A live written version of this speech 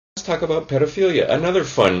Let's talk about pedophilia, another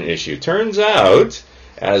fun issue. Turns out,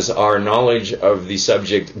 as our knowledge of the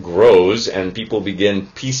subject grows and people begin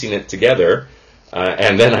piecing it together,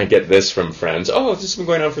 and then I get this from friends, oh, this has been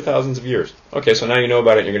going on for thousands of years. Okay, so now you know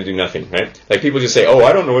about it and you're going to do nothing, right? Like people just say, oh,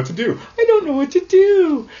 I don't know what to do. I don't know what to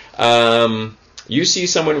do. You see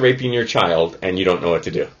someone raping your child and you don't know what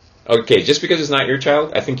to do. Okay, just because it's not your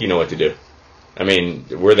child, I think you know what to do. I mean,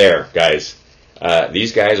 we're there, guys.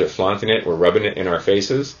 These guys are flaunting it. We're rubbing it in our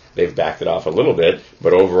faces. They've backed it off a little bit,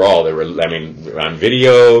 but overall, they were, I mean, on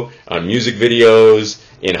video, on music videos,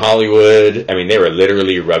 in Hollywood, I mean, they were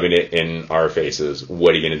literally rubbing it in our faces.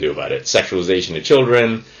 What are you going to do about it? Sexualization of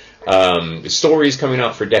children, stories coming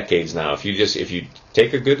out for decades now. If you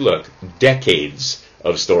take a good look, decades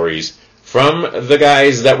of stories from the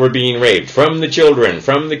guys that were being raped, from the children,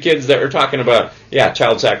 from the kids that were talking about, yeah,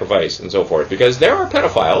 child sacrifice and so forth. Because there are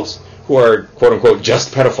pedophiles who are, quote-unquote,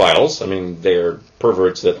 just pedophiles. I mean, they're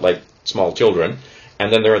perverts that like small children.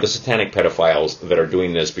 And then there are the satanic pedophiles that are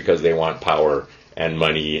doing this because they want power and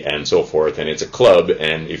money and so forth. And it's a club,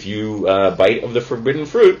 and if you bite of the forbidden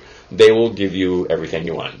fruit, they will give you everything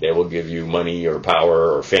you want. They will give you money or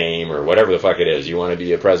power or fame or whatever the fuck it is. You want to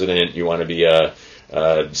be a president, you want to be a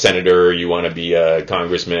senator, you want to be a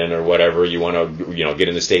congressman or whatever, you want to, you know, get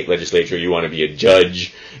in the state legislature, you want to be a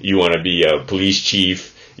judge, you want to be a police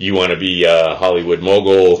chief, you want to be a Hollywood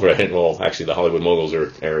mogul, right? Well, actually, the Hollywood moguls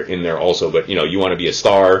are in there also, but, you know, you want to be a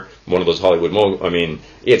star, one of those Hollywood moguls. I mean,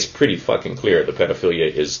 it's pretty fucking clear the pedophilia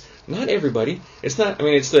is not everybody. It's not, I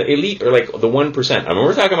mean, it's the elite, or like the 1%. I mean,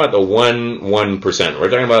 we're talking about the 1%. We're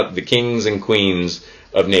talking about the kings and queens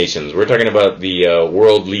of nations. We're talking about the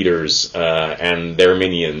world leaders and their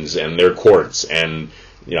minions and their courts and,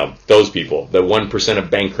 you know, those people, the 1%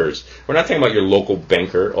 of bankers. We're not talking about your local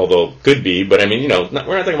banker, although could be, but I mean, you know,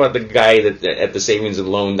 we're not talking about the guy that at the savings and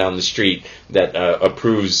loan down the street that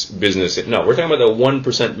approves business. No, we're talking about the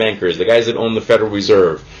 1% bankers, the guys that own the Federal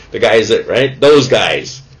Reserve, the guys that, right, those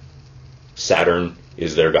guys. Saturn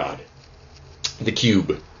is their god. The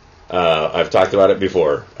cube. I've talked about it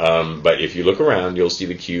before, but if you look around, you'll see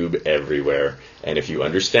the cube everywhere. And if you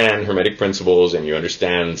understand Hermetic principles and you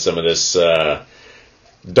understand some of this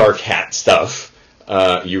dark hat stuff,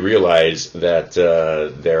 you realize that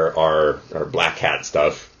there are black hat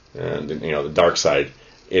stuff, and you know, the dark side.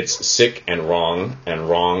 It's sick and wrong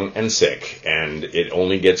and sick, and it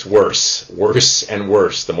only gets worse and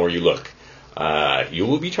worse the more you look. You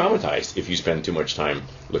will be traumatized if you spend too much time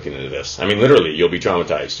looking into this. I mean, literally, you'll be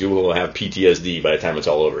traumatized. You will have PTSD by the time it's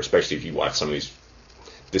all over, especially if you watch some of these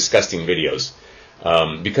disgusting videos.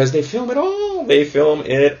 Because they film it all. They film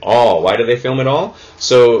it all. Why do they film it all?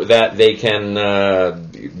 So that they can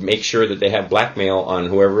make sure that they have blackmail on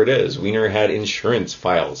whoever it is. Wiener had insurance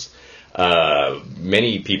files.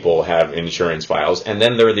 Many people have insurance files, and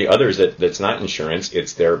then there are the others that's not insurance.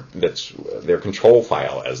 It's their control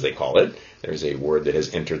file, as they call it. There's a word that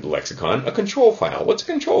has entered the lexicon. A control file. What's a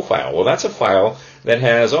control file? Well, that's a file that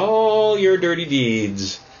has all your dirty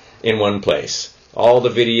deeds in one place. All the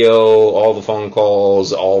video, all the phone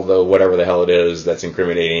calls, all the whatever the hell it is that's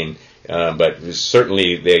incriminating. But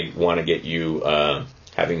certainly they want to get you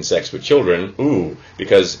having sex with children. Ooh,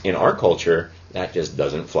 because in our culture, that just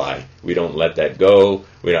doesn't fly. We don't let that go.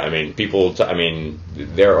 We don't, I mean,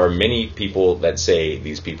 there are many people that say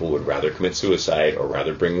these people would rather commit suicide or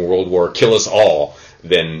rather bring World War, kill us all,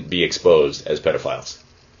 than be exposed as pedophiles.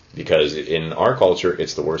 Because in our culture,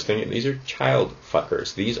 it's the worst thing. These are child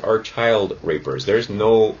fuckers. These are child rapers. There's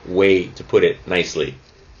no way to put it nicely.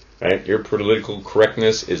 Right? Your political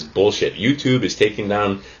correctness is bullshit. YouTube is taking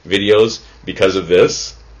down videos because of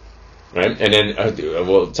this. Right? And then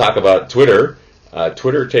we'll talk about Twitter.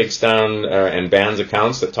 Twitter takes down and bans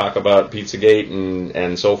accounts that talk about Pizzagate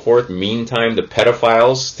and so forth. Meantime, the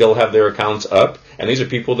pedophiles still have their accounts up. And these are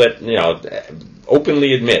people that, you know,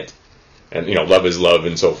 openly admit, and, you know, love is love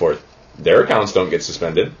and so forth. Their accounts don't get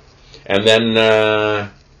suspended. And then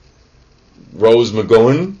Rose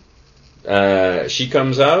McGowan, she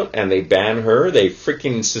comes out and they ban her. They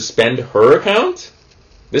freaking suspend her account.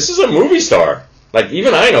 This is a movie star. Like,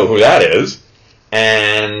 even I know who that is.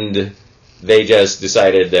 And they just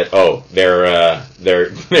decided that, oh,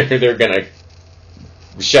 they're gonna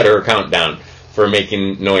shut her account down for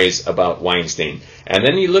making noise about Weinstein. And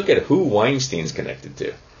then you look at who Weinstein's connected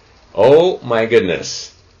to. Oh my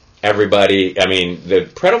goodness. Everybody, I mean, the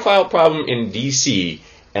pedophile problem in DC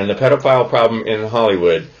and the pedophile problem in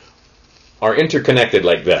Hollywood are interconnected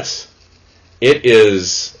like this. It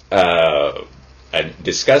is a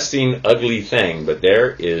disgusting, ugly thing, but there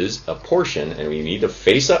is a portion, and we need to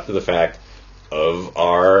face up to the fact of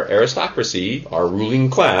our aristocracy, our ruling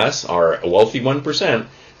class, our wealthy 1%,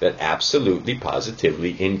 that absolutely,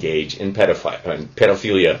 positively engage in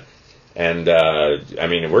pedophilia. And, I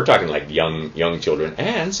mean, we're talking like young children.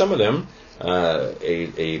 And some of them,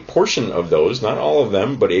 a portion of those, not all of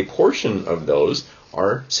them, but a portion of those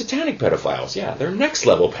are satanic pedophiles. Yeah, they're next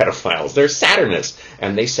level pedophiles. They're Satanists.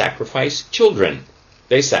 And they sacrifice children.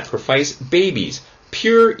 They sacrifice babies.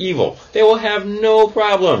 Pure evil. They will have no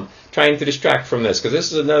problem trying to distract from this, because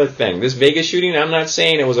this is another thing. This Vegas shooting, I'm not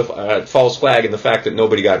saying it was a false flag in the fact that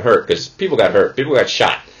nobody got hurt, because people got hurt. People got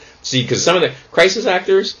shot. See, because some of the crisis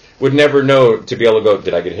actors would never know to be able to go,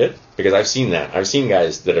 did I get hit? Because I've seen that. I've seen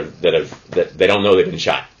guys that they don't know they've been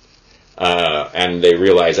shot. And they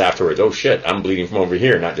realize afterwards, oh shit, I'm bleeding from over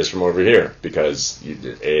here, not just from over here. Because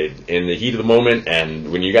in the heat of the moment, and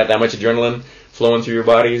when you got that much adrenaline flowing through your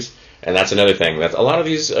bodies, and that's another thing. That's a lot of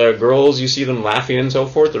these girls, you see them laughing and so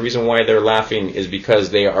forth. The reason why they're laughing is because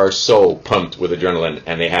they are so pumped with adrenaline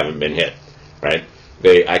and they haven't been hit, right?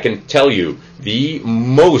 I can tell you, the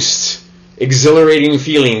most exhilarating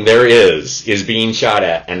feeling there is being shot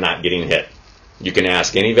at and not getting hit. You can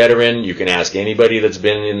ask any veteran, you can ask anybody that's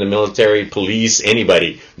been in the military, police,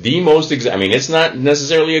 anybody. The most, I mean, it's not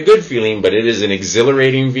necessarily a good feeling, but it is an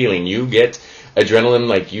exhilarating feeling. You get adrenaline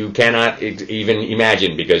like you cannot even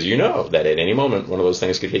imagine, because you know that at any moment one of those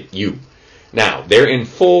things could hit you. Now, they're in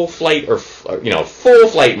full flight or full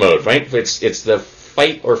flight mode, right? It's the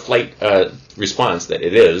fight or flight response that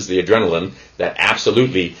it is, the adrenaline, that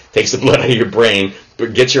absolutely takes the blood out of your brain,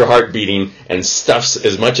 but gets your heart beating and stuffs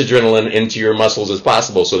as much adrenaline into your muscles as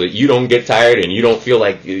possible so that you don't get tired and you don't feel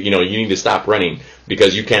like, you need to stop running,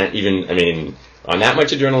 because you can't even, I mean, on that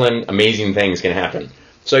much adrenaline, amazing things can happen.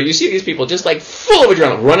 So you see these people just like full of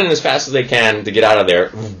adrenaline, running as fast as they can to get out of there,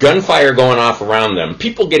 gunfire going off around them,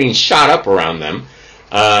 people getting shot up around them.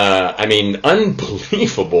 I mean,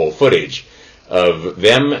 unbelievable footage of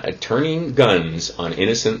them turning guns on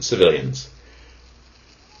innocent civilians.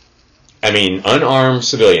 I mean, unarmed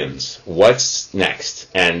civilians. What's next?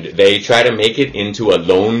 And they try to make it into a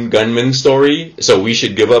lone gunman story, so we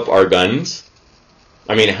should give up our guns.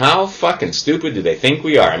 I mean, how fucking stupid do they think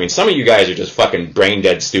we are? I mean, some of you guys are just fucking brain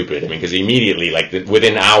dead stupid. I mean, because immediately, like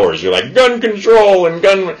within hours, you're like, gun control and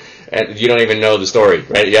gun... And you don't even know the story,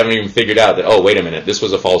 right? You haven't even figured out that, oh, wait a minute, this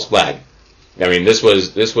was a false flag. I mean, this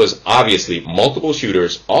was obviously multiple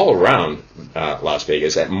shooters all around Las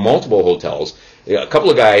Vegas at multiple hotels. A couple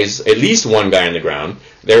of guys, at least one guy on the ground.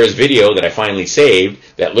 There is video that I finally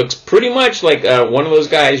saved that looks pretty much like one of those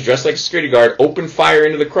guys dressed like a security guard opened fire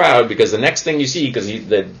into the crowd, because the next thing you see, because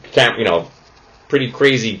pretty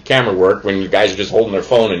crazy camera work when you guys are just holding their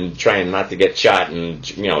phone and trying not to get shot and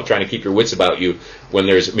trying to keep your wits about you when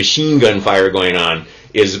there's machine gun fire going on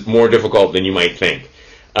is more difficult than you might think.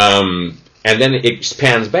 And then it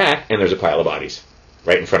pans back, and there's a pile of bodies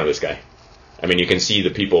right in front of this guy. I mean, you can see the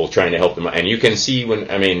people trying to help them. And you can see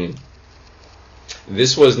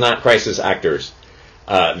this was not crisis actors.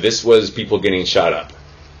 This was people getting shot up.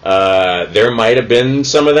 There might have been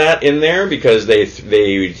some of that in there, because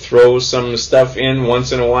they throw some stuff in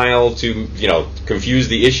once in a while to, confuse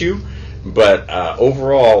the issue. But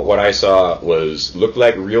overall, what I saw looked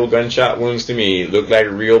like real gunshot wounds to me. Looked like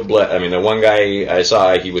real blood. I mean, the one guy I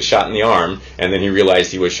saw, he was shot in the arm, and then he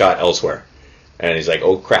realized he was shot elsewhere. And he's like,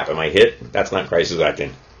 oh crap, am I hit? That's not crisis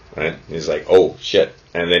acting, right? He's like, oh shit.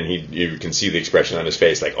 And then you can see the expression on his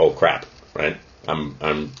face, like, oh crap, right? I'm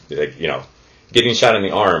like, getting shot in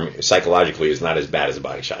the arm psychologically is not as bad as a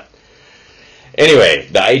body shot. Anyway,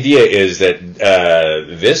 the idea is that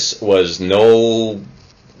this was no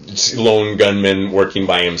lone gunman working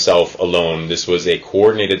by himself alone. This was a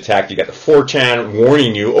coordinated attack. You got the 4chan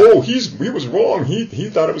warning you, oh, he was wrong. He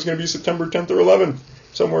thought it was going to be September 10th or 11th,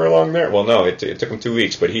 somewhere along there. Well, no, it took him 2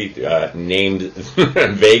 weeks, but he named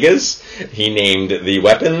Vegas. He named the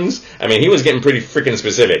weapons. I mean, he was getting pretty freaking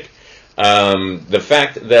specific. The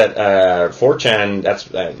fact that 4chan,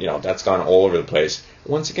 that's gone all over the place,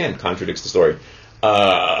 once again contradicts the story.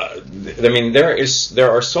 I mean,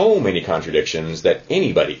 there are so many contradictions that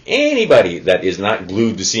anybody that is not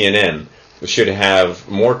glued to CNN should have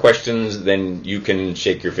more questions than you can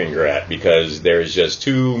shake your finger at, because there's just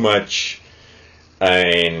too much,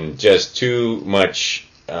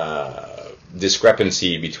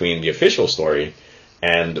 discrepancy between the official story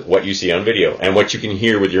and what you see on video and what you can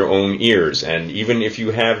hear with your own ears. And even if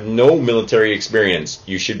you have no military experience,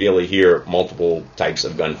 you should be able to hear multiple types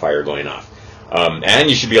of gunfire going off. And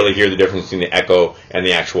you should be able to hear the difference between the echo and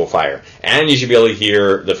the actual fire. And you should be able to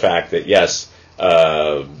hear the fact that, yes,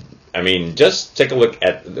 just take a look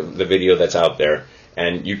at the video that's out there,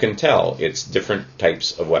 and you can tell it's different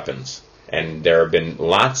types of weapons. And there have been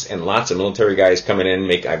lots and lots of military guys coming in.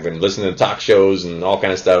 I've been listening to talk shows and all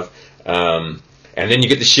kind of stuff. And then you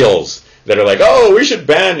get the shills that are like, oh, we should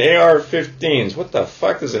ban AR-15s. What the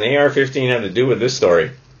fuck does an AR-15 have to do with this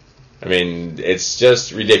story? I mean, it's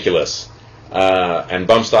just ridiculous. And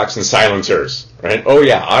bump stocks and silencers, right? Oh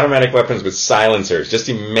yeah, automatic weapons with silencers. Just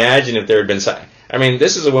imagine if there had been... I mean,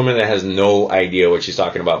 this is a woman that has no idea what she's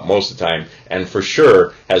talking about most of the time, and for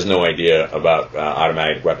sure has no idea about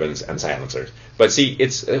automatic weapons and silencers. But see,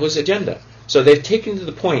 it was agenda. So they've taken to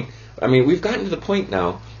the point... I mean, we've gotten to the point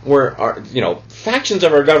now where factions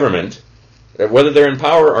of our government, whether they're in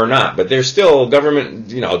power or not, but they're still government,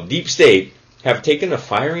 deep state, have taken to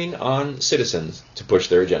firing on citizens to push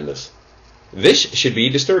their agendas. This should be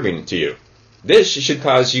disturbing to you. This should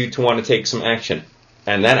cause you to want to take some action.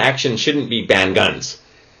 And that action shouldn't be ban guns.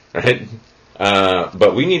 Right?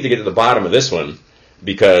 But we need to get to the bottom of this one,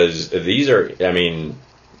 because these are,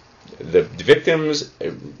 the victims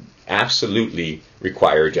absolutely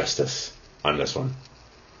require justice on this one.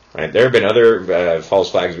 Right? There have been other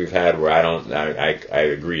false flags we've had where I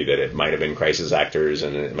agree that it might have been crisis actors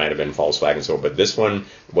and it might have been false flag and so on, but this one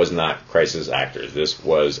was not crisis actors. This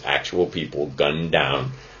was actual people gunned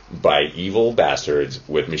down by evil bastards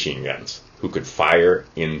with machine guns who could fire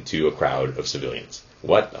into a crowd of civilians.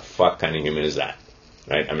 What the fuck kind of human is that?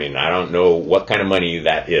 Right? I mean, I don't know what kind of money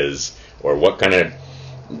that is, or what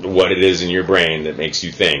it is in your brain that makes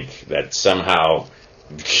you think that somehow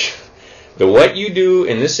what you do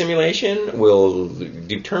in this simulation will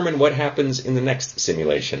determine what happens in the next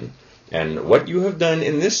simulation. And what you have done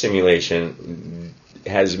in this simulation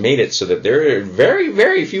has made it so that there are very,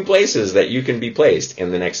 very few places that you can be placed in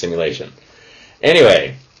the next simulation.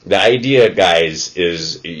 Anyway, the idea, guys,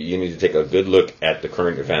 is you need to take a good look at the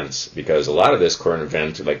current events, because a lot of this current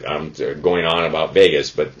event, like going on about Vegas,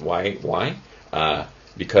 but why?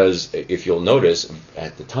 Because if you'll notice,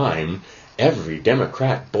 at the time, every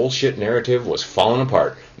Democrat bullshit narrative was falling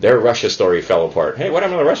apart. Their Russia story fell apart. Hey, what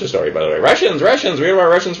happened to the Russia story, by the way? Russians, we have our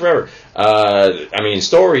Russians forever.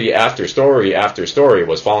 Story after story after story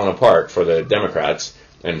was falling apart for the Democrats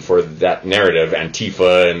and for that narrative,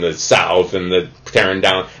 Antifa and the South and the tearing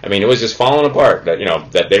down. I mean, it was just falling apart that,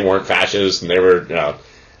 that they weren't fascists and they were,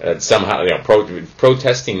 somehow,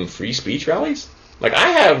 protesting free speech rallies. Like, I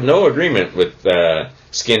have no agreement with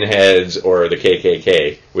skinheads or the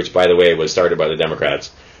KKK, which, by the way, was started by the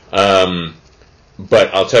Democrats.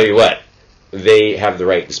 But I'll tell you what, they have the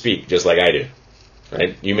right to speak, just like I do.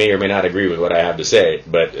 Right? You may or may not agree with what I have to say,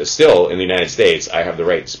 but still, in the United States, I have the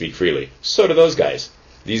right to speak freely. So do those guys.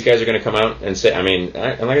 These guys are going to come out and say, and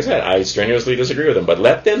like I said, I strenuously disagree with them, but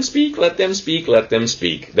let them speak, let them speak, let them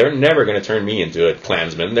speak. They're never going to turn me into a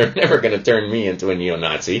Klansman. They're never going to turn me into a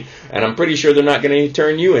neo-Nazi, and I'm pretty sure they're not going to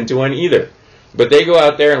turn you into one either. But they go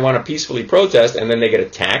out there and want to peacefully protest, and then they get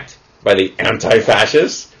attacked by the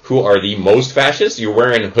anti-fascists, who are the most fascist. You're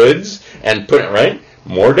wearing hoods and right?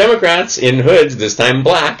 More Democrats in hoods, this time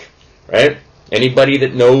black, right? Anybody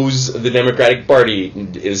that knows the Democratic Party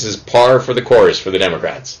is par for the course for the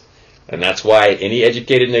Democrats. And that's why any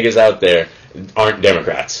educated niggas out there aren't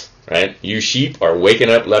Democrats, right? You sheep are waking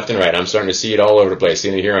up left and right. I'm starting to see it all over the place.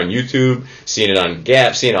 Seeing it here on YouTube, seeing it on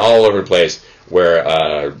Gap, seeing it all over the place,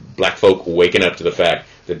 where black folk waking up to the fact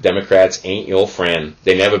that Democrats ain't your friend.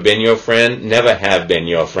 They never been your friend, never have been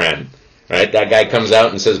your friend. Right? That guy comes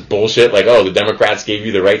out and says bullshit like, oh, the Democrats gave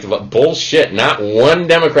you the right to vote. Bullshit. Not one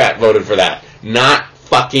Democrat voted for that. Not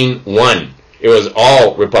fucking one. It was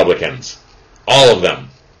all Republicans. All of them.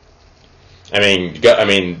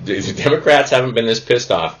 The Democrats haven't been this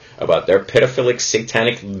pissed off about their pedophilic,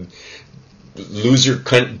 satanic, loser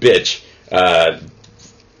cunt bitch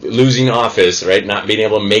losing office, right? Not being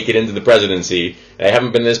able to make it into the presidency. They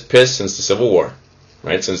haven't been this pissed since the Civil War.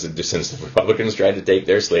 Right, since the Republicans tried to take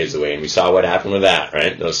their slaves away, and we saw what happened with that,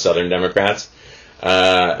 right? Those Southern Democrats,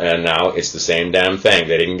 and now it's the same damn thing.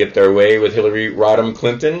 They didn't get their way with Hillary Rodham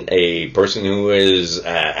Clinton, a person who is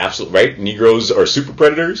absolute right. Negroes are super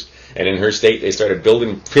predators, and in her state they started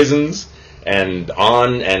building prisons and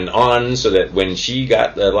on, so that when she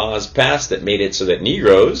got the laws passed that made it so that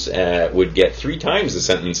Negroes would get 3 times the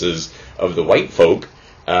sentences of the white folk,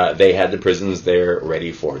 they had the prisons there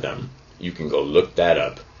ready for them. You can go look that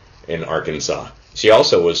up in Arkansas. She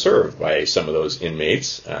also was served by some of those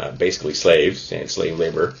inmates, basically slaves and slave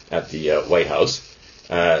labor at the White House.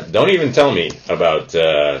 Don't even tell me about,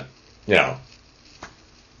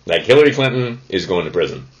 like Hillary Clinton is going to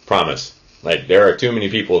prison. Promise. Like, there are too many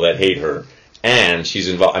people that hate her. And she's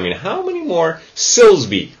involved. How many more?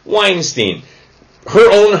 Silsby, Weinstein, her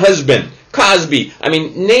own husband, Cosby. I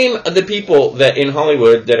mean, name the people that in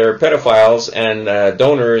Hollywood that are pedophiles and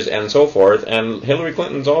donors and so forth, and Hillary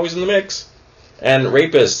Clinton's always in the mix. And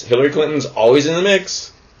rapists, Hillary Clinton's always in the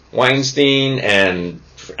mix. Weinstein and,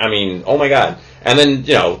 I mean, oh my God. And then,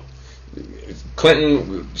 you know,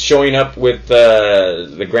 Clinton showing up with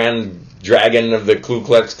the grand dragon of the Ku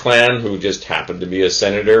Klux Klan, who just happened to be a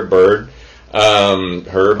Senator Byrd.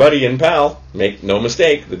 Her buddy and pal, make no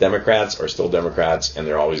mistake, the Democrats are still Democrats, and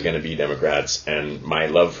they're always going to be Democrats, and my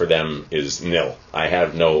love for them is nil. I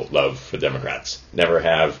have no love for Democrats. Never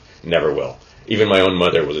have, never will. Even my own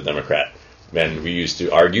mother was a Democrat, and we used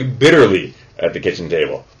to argue bitterly at the kitchen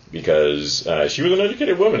table, because she was an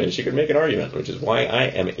educated woman, and she could make an argument, which is why I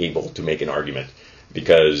am able to make an argument,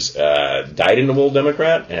 because dyed-in-the-wool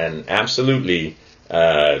Democrat, and absolutely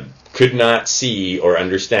could not see or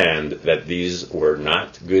understand that these were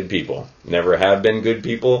not good people. Never have been good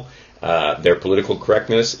people. Their political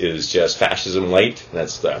correctness is just fascism light.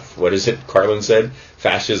 That's what is it Carlin said?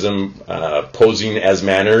 Fascism posing as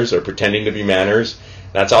manners or pretending to be manners.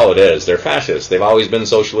 That's all it is. They're fascists. They've always been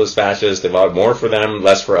socialist fascists. They've always more for them,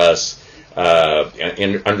 less for us,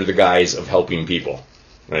 under the guise of helping people.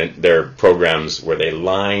 Right? Their programs where they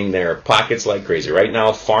line their pockets like crazy. Right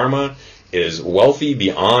now, pharma is wealthy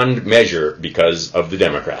beyond measure because of the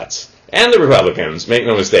Democrats and the Republicans. Make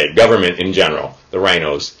no mistake, government in general, the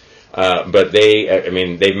rhinos. But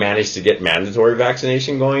they've managed to get mandatory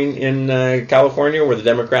vaccination going in California, where the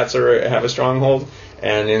Democrats have a stronghold,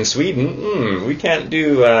 and in Sweden, we can't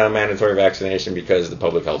do mandatory vaccination because the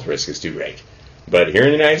public health risk is too great. But here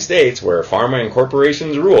in the United States, where pharma and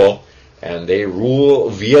corporations rule, and they rule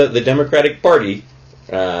via the Democratic Party.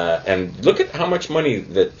 And look at how much money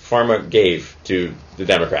that pharma gave to the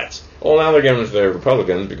Democrats. Well, now they're giving it to the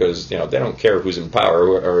Republicans because, you know, they don't care who's in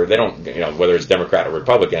power, or they don't, you know, whether it's Democrat or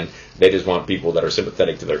Republican. They just want people that are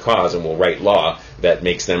sympathetic to their cause and will write law that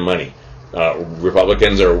makes them money.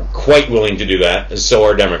 Republicans are quite willing to do that, so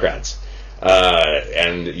are Democrats.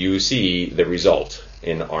 And you see the result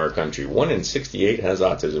in our country. 1 in 68 has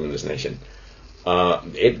autism in this nation.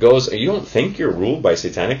 It goes, you don't think you're ruled by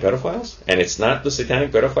satanic pedophiles? And it's not the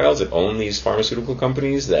satanic pedophiles that own these pharmaceutical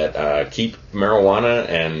companies that keep marijuana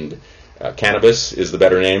and cannabis is the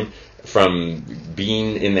better name from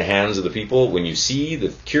being in the hands of the people. When you see the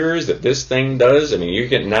cures that this thing does, I mean, you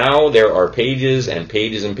can now, there are pages and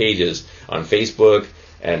pages and pages on Facebook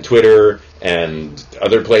and Twitter and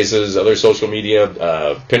other places, other social media,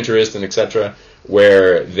 Pinterest and etc.,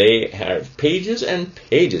 where they have pages and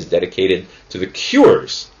pages dedicated to the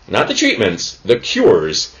cures, not the treatments, the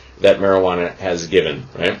cures that marijuana has given,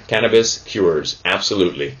 right? Cannabis cures,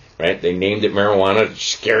 absolutely, right? They named it marijuana to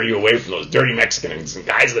scare you away from those dirty Mexicans and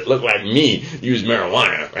guys that look like me use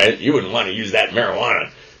marijuana, right? You wouldn't want to use that marijuana.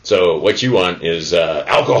 So what you want is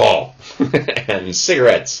alcohol and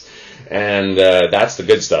cigarettes, and that's the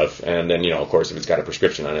good stuff. And then, you know, of course, if it's got a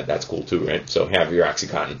prescription on it, that's cool too, right? So have your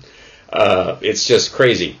Oxycontin. It's just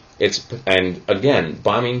crazy. And again,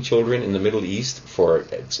 bombing children in the Middle East for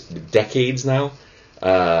decades now.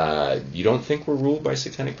 You don't think we're ruled by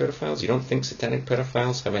satanic pedophiles? You don't think satanic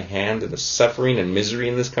pedophiles have a hand in the suffering and misery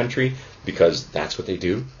in this country? Because that's what they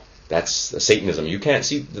do. That's Satanism. You can't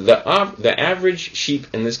see, the average sheep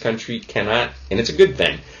in this country cannot, and it's a good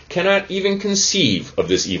thing, cannot even conceive of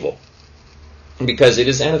this evil. Because it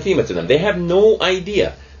is anathema to them. They have no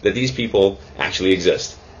idea that these people actually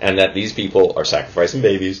exist. And that these people are sacrificing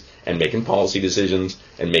babies and making policy decisions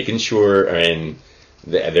and making sure, and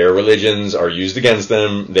their religions are used against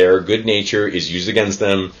them, their good nature is used against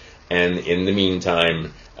them, and in the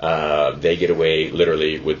meantime, they get away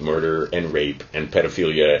literally with murder and rape and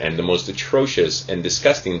pedophilia and the most atrocious and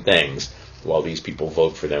disgusting things while these people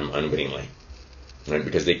vote for them unwittingly. Right?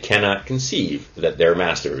 Because they cannot conceive that their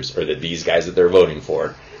masters, or that these guys that they're voting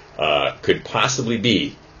for, could possibly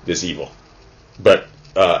be this evil. But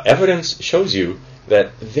evidence shows you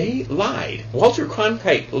that they lied. Walter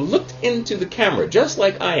Cronkite looked into the camera just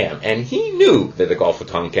like I am, and he knew that the Gulf of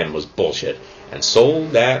Tonkin was bullshit, and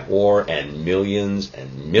sold that war, and millions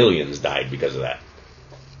died because of that.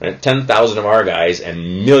 Right? 10,000 of our guys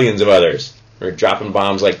and millions of others are dropping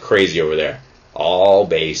bombs like crazy over there, all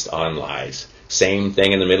based on lies. Same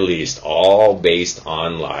thing in the Middle East, all based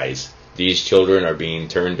on lies. These children are being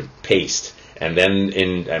turned to paste. And then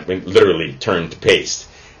literally turned to paste.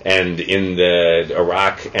 And in the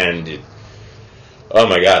Iraq and, oh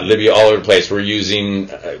my God, Libya, all over the place, we're using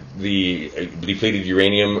the depleted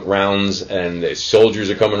uranium rounds, and the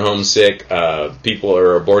soldiers are coming home sick. People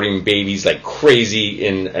are aborting babies like crazy.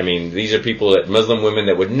 These are people, Muslim women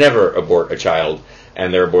that would never abort a child,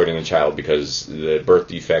 and they're aborting the child because the birth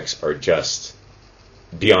defects are just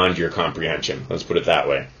beyond your comprehension. Let's put it that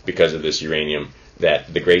way, because of this uranium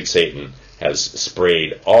that the great Satan has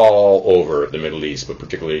sprayed all over the Middle East, but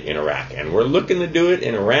particularly in Iraq. And we're looking to do it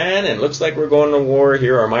in Iran, and it looks like we're going to war.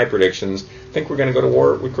 Here are my predictions. Think we're going to go to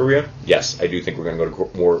war with Korea? Yes, I do think we're going to go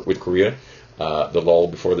to war with Korea. The lull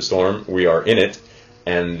before the storm. We are in it.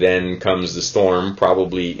 And then comes the storm,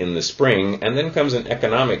 probably in the spring, and then comes an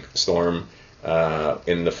economic storm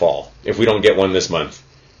in the fall. If we don't get one this month.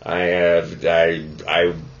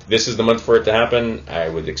 This is the month for it to happen. I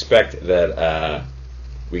would expect that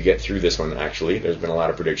we get through this one, actually. There's been a lot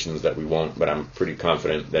of predictions that we won't, but I'm pretty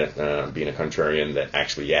confident that, being a contrarian, that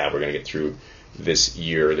actually, yeah, we're going to get through this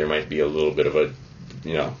year. There might be a little bit of a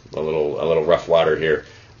little rough water here,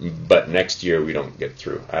 but next year we don't get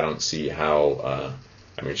through. I don't see how.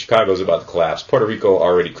 Chicago's about to collapse. Puerto Rico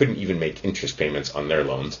already couldn't even make interest payments on their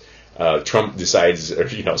loans. Trump decides,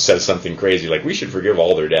 or says something crazy like we should forgive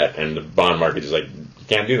all their debt, and the bond market is like, you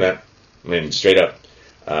can't do that. I mean, straight up,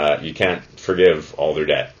 you can't forgive all their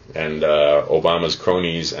debt. And Obama's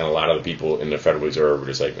cronies and a lot of the people in the Federal Reserve were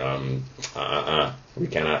just like, we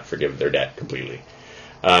cannot forgive their debt completely.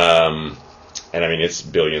 And I mean, it's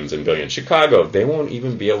billions and billions. Chicago, they won't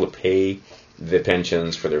even be able to pay the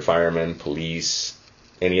pensions for their firemen, police,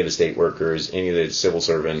 any of the state workers, any of the civil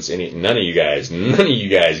servants, none of you guys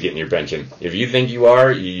getting your pension. If you think you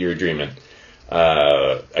are, you're dreaming.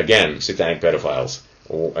 Again, satanic pedophiles,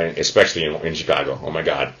 especially in Chicago. Oh my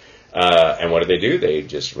God. And what did they do? They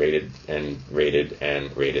just raided and raided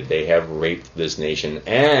and raided. They have raped this nation.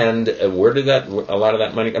 And where did a lot of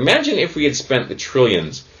that money? Imagine if we had spent the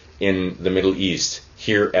trillions in the Middle East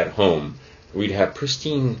here at home. We'd have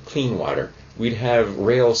pristine, clean water. We'd have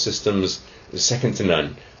rail systems second to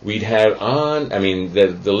none. We'd have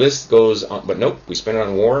the list goes on, but nope, we spent it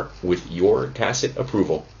on war with your tacit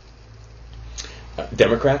approval.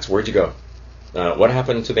 Democrats, where'd you go? What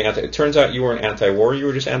happened to the it turns out you weren't anti-war, you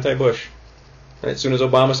were just anti-Bush. As soon as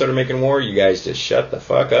Obama started making war, you guys just shut the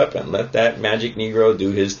fuck up and let that magic Negro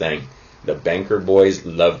do his thing. The banker boys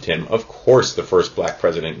loved him. Of course the first black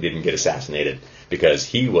president didn't get assassinated, because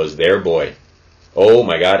he was their boy. Oh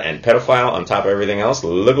my God, and pedophile on top of everything else,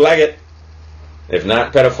 look like it. If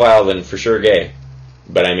not pedophile, then for sure gay.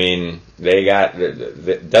 But I mean,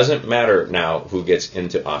 it doesn't matter now who gets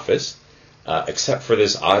into office, except for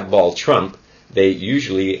this oddball Trump. They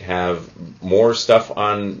usually have more stuff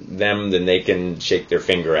on them than they can shake their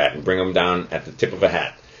finger at and bring them down at the tip of a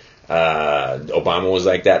hat. Obama was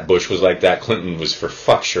like that. Bush was like that. Clinton was for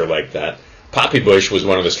fuck sure like that. Poppy Bush was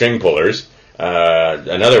one of the string pullers.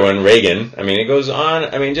 Another one, Reagan. I mean, it goes on.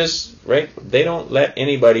 I mean, just, right? They don't let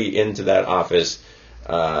anybody into that office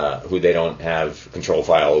who they don't have control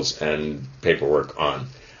files and paperwork on.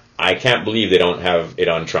 I can't believe they don't have it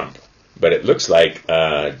on Trump. But it looks like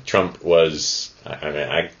Trump was,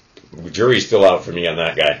 jury's still out for me on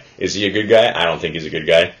that guy. Is he a good guy? I don't think he's a good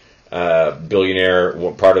guy. Billionaire,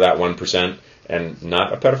 part of that 1%, and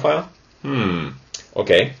not a pedophile?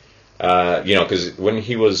 Okay. Because when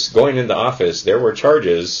he was going into office, there were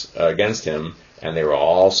charges against him, and they were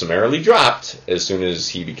all summarily dropped as soon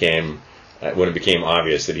as when it became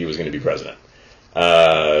obvious that he was going to be president.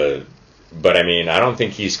 But I mean, I don't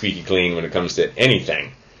think he's squeaky clean when it comes to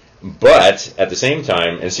anything. But at the same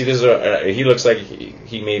time, and see, he looks like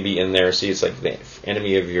he may be in there. See, it's like the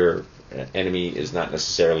enemy of your enemy is not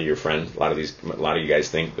necessarily your friend. A lot of you guys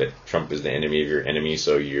think that Trump is the enemy of your enemy,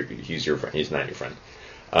 so he's your friend. He's not your friend.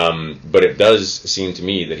 But it does seem to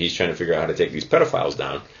me that he's trying to figure out how to take these pedophiles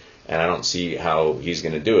down, and I don't see how he's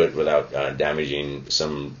going to do it without damaging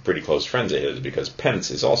some pretty close friends of his, because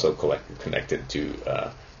Pence is also connected to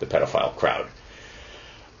the pedophile crowd.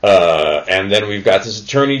 And then we've got this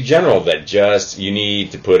attorney general that you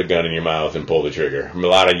need to put a gun in your mouth and pull the trigger. A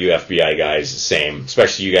lot of you FBI guys, same.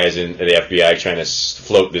 Especially you guys in the FBI trying to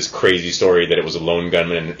float this crazy story that it was a lone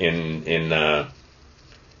gunman in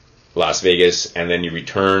Las Vegas, and then you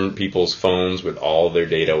return people's phones with all their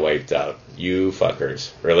data wiped out. You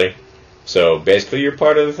fuckers. Really? So basically you're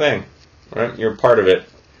part of the thing. Right? You're part of it.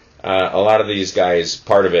 A lot of these guys,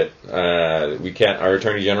 part of it, our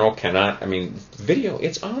Attorney General cannot, video,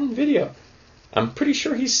 it's on video. I'm pretty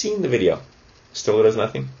sure he's seen the video. Still does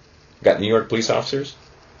nothing. Got New York police officers,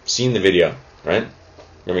 seen the video, right?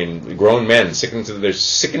 Grown men, they're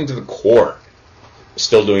sickened to the core,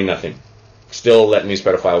 still doing nothing. Still letting these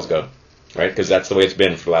pedophiles go, right? Because that's the way it's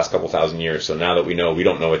been for the last couple thousand years. So now that we know, we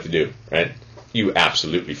don't know what to do, right? You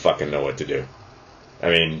absolutely fucking know what to do.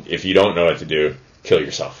 If you don't know what to do, kill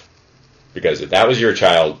yourself. Because if that was your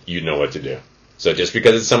child, you'd know what to do. So just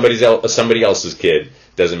because it's somebody else's kid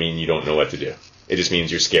doesn't mean you don't know what to do. It just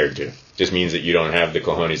means you're scared to. It just means that you don't have the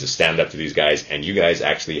cojones to stand up to these guys, and you guys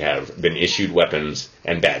actually have been issued weapons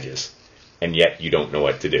and badges, and yet you don't know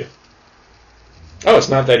what to do. Oh, it's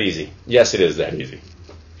not that easy. Yes, it is that easy.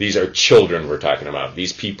 These are children we're talking about.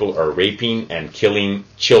 These people are raping and killing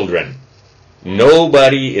children.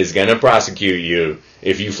 Nobody is going to prosecute you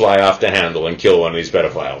if you fly off the handle and kill one of these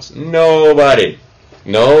pedophiles. Nobody.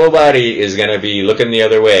 Nobody is going to be looking the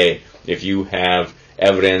other way if you have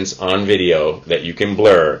evidence on video that you can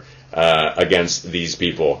blur against these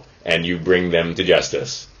people and you bring them to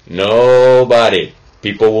justice. Nobody.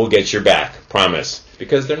 People will get your back. Promise.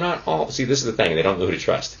 Because they're not all... See, this is the thing. They don't know who to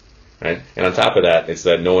trust. Right? And on top of that, it's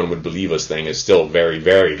that no one would believe us thing is still very,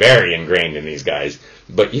 very, very ingrained in these guys.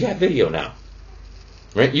 But you got video now.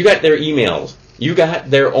 Right? You got their emails. You got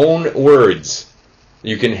their own words.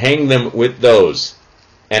 You can hang them with those.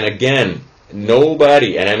 And again,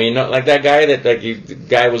 nobody, and I mean, not like that guy the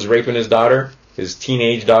guy was raping his daughter, his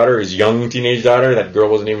teenage daughter, his young teenage daughter. That girl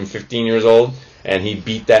wasn't even 15 years old, and he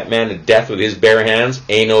beat that man to death with his bare hands.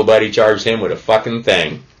 Ain't nobody charged him with a fucking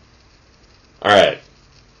thing. All right.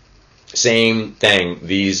 Same thing.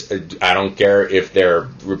 These, I don't care if they're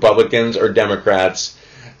Republicans or Democrats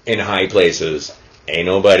in high places. Ain't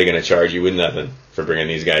nobody going to charge you with nothing for bringing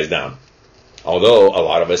these guys down. Although a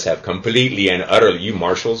lot of us have completely and utterly, you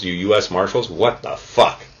marshals, you U.S. marshals, what the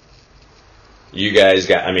fuck? You guys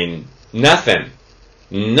got, I mean, nothing.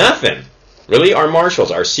 Nothing. Really, our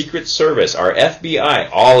marshals, our Secret Service, our FBI,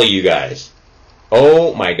 all of you guys.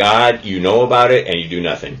 Oh my God, you know about it and you do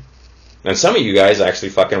nothing. And some of you guys actually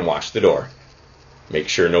fucking watch the door. Make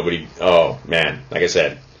sure nobody, oh man, like I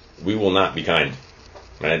said, we will not be kind.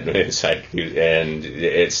 Right? And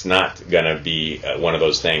it's not going to be one of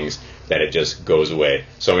those things that it just goes away.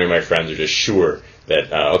 So many of my friends are just sure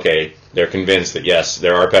that, okay, they're convinced that, yes,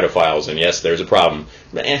 there are pedophiles, and yes, there's a problem.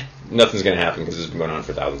 But nothing's going to happen because it's been going on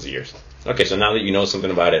for thousands of years. Okay, so now that you know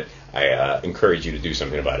something about it, I encourage you to do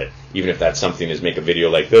something about it. Even if that something is make a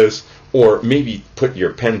video like this, or maybe put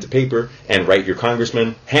your pen to paper and write your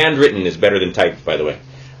congressman. Handwritten is better than typed, by the way.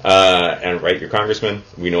 And write your congressman.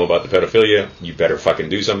 We know about the pedophilia. You better fucking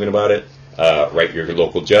do something about it. Write your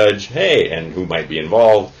local judge. Hey, and who might be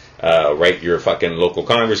involved. Write your fucking local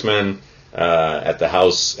congressman at the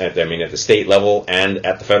House, at the state level and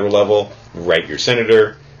at the federal level. Write your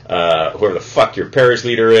senator. Whoever the fuck your parish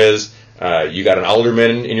leader is. You got an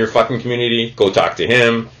alderman in your fucking community. Go talk to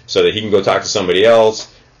him so that he can go talk to somebody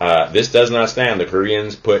else. This does not stand. The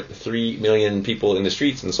Koreans put 3 million people in the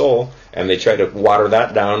streets in Seoul, and they tried to water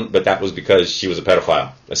that down, but that was because she was a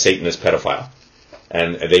pedophile, a Satanist pedophile.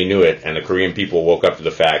 And they knew it, and the Korean people woke up to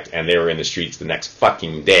the fact, and they were in the streets the next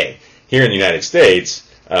fucking day. Here in the United States,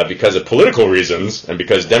 because of political reasons, and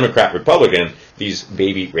because Democrat, Republican, these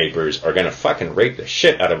baby rapers are going to fucking rape the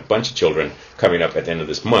shit out of a bunch of children coming up at the end of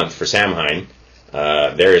this month for Samhain.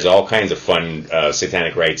 There is all kinds of fun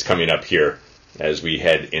satanic rites coming up here as we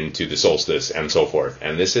head into the solstice and so forth.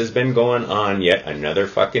 And this has been going on yet another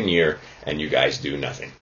fucking year, and you guys do nothing.